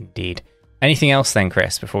 Indeed. Anything else then,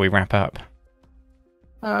 Chris, before we wrap up?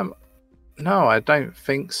 No, I don't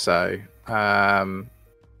think so. No,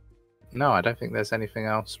 I don't think there's anything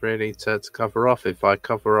else really to cover off. If I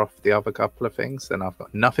cover off the other couple of things, then I've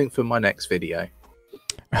got nothing for my next video.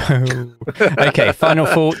 Okay, final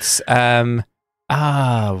thoughts.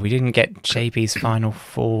 We didn't get JB's final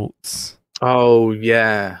thoughts. Oh,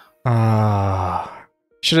 yeah.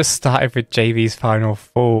 Should have started with JB's final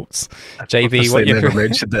thoughts. JB, what you never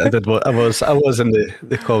mentioned it. I was in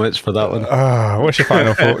the comments for that one. What's your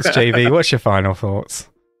final thoughts, JB? What's your final thoughts?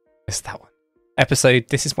 It's that one.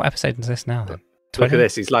 This is what episode is this now then? 20? Look at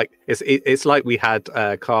this. It's like we had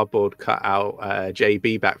cardboard cut out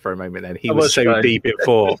JB back for a moment. Then he was so deep in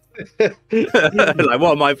thought. Like,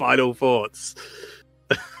 what are my final thoughts?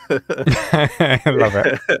 I love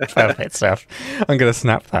it. Perfect stuff. I'm gonna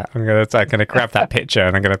snap that. I'm gonna grab that picture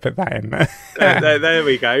and I'm gonna put that in there. There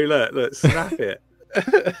we go. Look, snap it.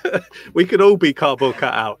 We could all be cardboard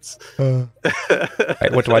cutouts.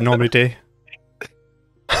 Wait, what do I normally do?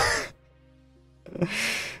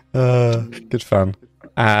 Good fun.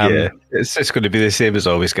 Yeah, it's going to be the same as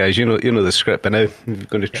always, guys. You know the script by now. We're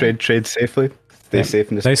going to trade safely. Stay safe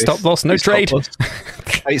in the No space. stop loss, no trade.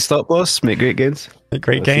 Tight stop loss, make great gains. Make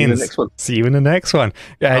great gains. See you in the next one.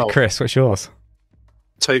 Go ahead, Chris. What's yours?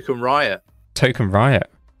 Token Riot.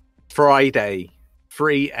 Friday.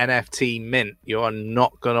 Free NFT mint. You are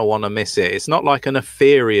not going to want to miss it. It's not like an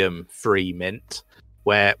Ethereum free mint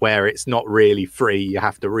where it's not really free. You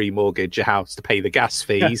have to remortgage your house to pay the gas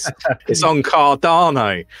fees. It's on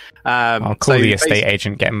Cardano. I'll call the estate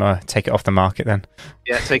agent, get him take it off the market then.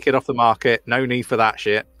 Yeah, take it off the market. No need for that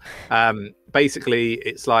shit. Basically,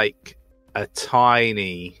 it's like a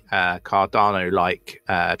tiny Cardano-like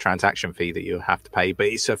transaction fee that you have to pay, but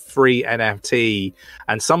it's a free NFT,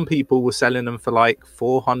 and some people were selling them for like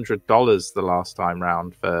 $400 the last time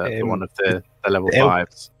round for one of the level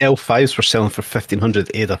 5s. L5s were selling for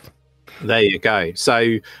 1,500 ADA. There you go.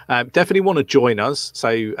 So definitely want to join us.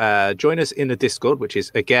 So join us in the Discord, which is,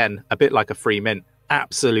 again, a bit like a free mint.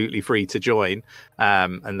 Absolutely free to join.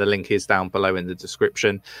 And the link is down below in the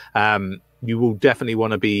description. You will definitely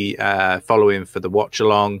want to be following for the watch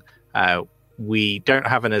along. We don't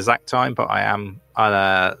have an exact time, but I am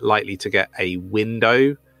likely to get a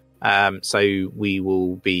window. So we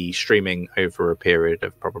will be streaming over a period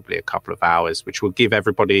of probably a couple of hours, which will give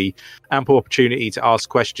everybody ample opportunity to ask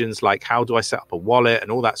questions like, how do I set up a wallet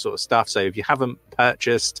and all that sort of stuff. So if you haven't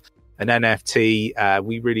purchased an NFT,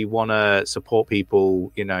 we really want to support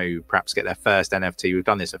people, perhaps get their first NFT. We've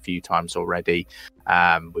done this a few times already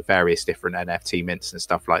with various different NFT mints and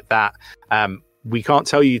stuff like that. We can't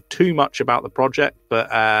tell you too much about the project, but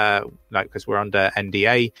because we're under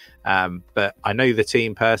NDA. But I know the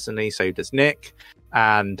team personally, so does Nick,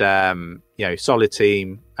 and solid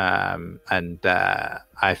team. And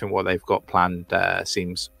I think what they've got planned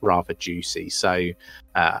seems rather juicy. So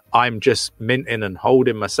I'm just minting and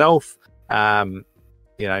holding myself. Obviously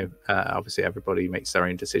everybody makes their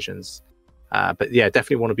own decisions. But yeah,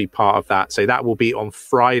 definitely want to be part of that. So that will be on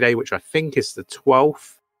Friday, which I think is the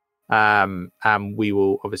 12th. And we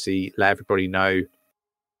will obviously let everybody know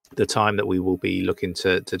the time that we will be looking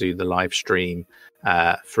to do the live stream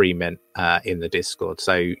free mint in the Discord.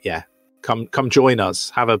 So yeah, come join us,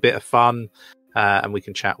 have a bit of fun, and we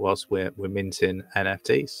can chat whilst we're minting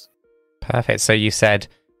NFTs. Perfect. So you said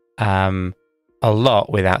a lot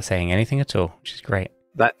without saying anything at all, which is great.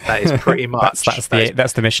 That is pretty much that's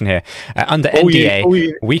the mission here. Under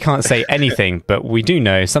NDA, we can't say anything, but we do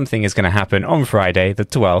know something is going to happen on Friday, the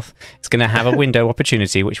 12th. It's going to have a window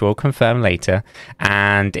opportunity, which we'll confirm later,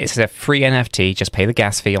 and it's a free NFT. Just pay the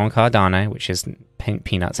gas fee on Cardano, which is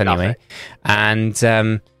peanuts anyway, and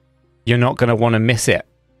you're not going to want to miss it.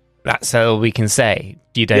 That's all we can say.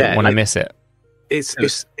 You don't want to miss it. It's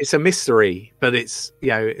a mystery, but it's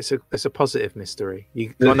a positive mystery.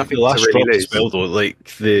 You got nothing the last to really drop lose. As well, though,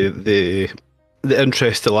 like the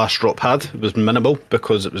interest the last drop had was minimal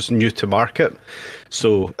because it was new to market.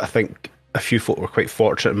 So I think a few folk were quite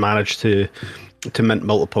fortunate and managed to mint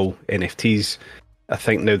multiple NFTs. I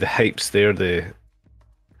think now the hype's there,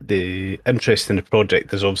 the interest in the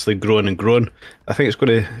project is obviously growing and growing. I think it's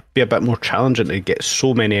going to be a bit more challenging to get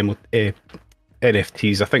so many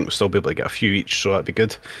NFTs. I think we'll still be able to get a few each, so that'd be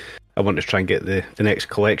good. I want to try and get the next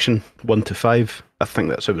collection 1 to 5. I think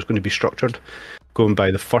that's how it's going to be structured, going by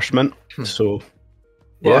the first mint. So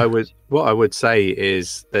what I would say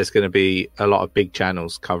is there's going to be a lot of big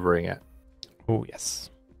channels covering it. Oh yes,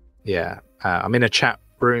 yeah. I'm in a chat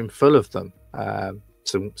room full of them.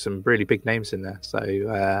 Some really big names in there. So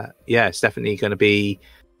yeah, it's definitely going to be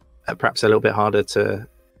perhaps a little bit harder to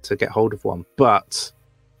get hold of one, but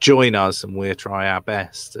join us and we'll try our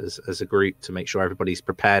best as a group to make sure everybody's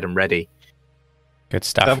prepared and ready. Good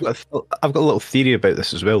stuff. I've got a little theory about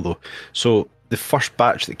this as well, though. So the first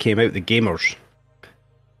batch that came out, the gamers,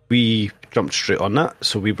 we jumped straight on that,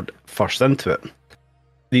 so we were first into it.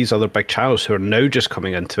 These other big channels who are now just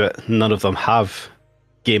coming into it, none of them have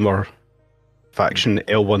gamer faction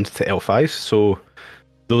L1 to L5, so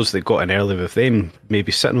those that got in early with them may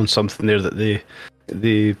be sitting on something there that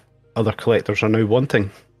the other collectors are now wanting.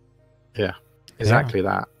 Yeah, exactly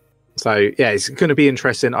that. So yeah, it's going to be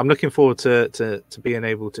interesting. I'm looking forward to being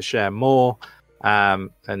able to share more. And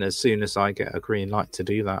as soon as I get a green light to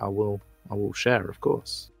do that, I will share, of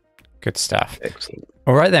course. Good stuff. Excellent.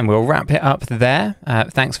 All right, then, we'll wrap it up there.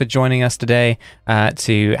 Thanks for joining us today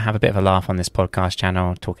to have a bit of a laugh on this podcast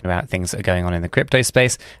channel, talking about things that are going on in the crypto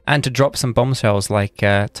space, and to drop some bombshells like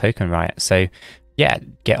Token Riot. So, yeah,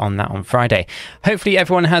 get on that on Friday. Hopefully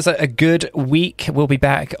everyone has a good week. We'll be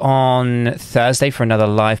back on Thursday for another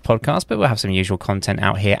live podcast, but we'll have some usual content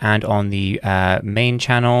out here and on the main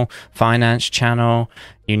channel, finance channel,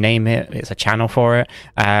 you name it, it's a channel for it.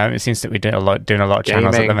 It seems that we're doing a lot of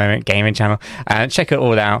channels at the moment, gaming channel. Check it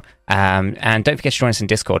all out. And don't forget to join us in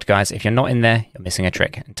Discord, guys. If you're not in there, you're missing a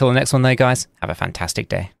trick. Until the next one, though, guys, have a fantastic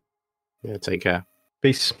day. Yeah, take care.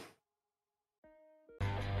 Peace.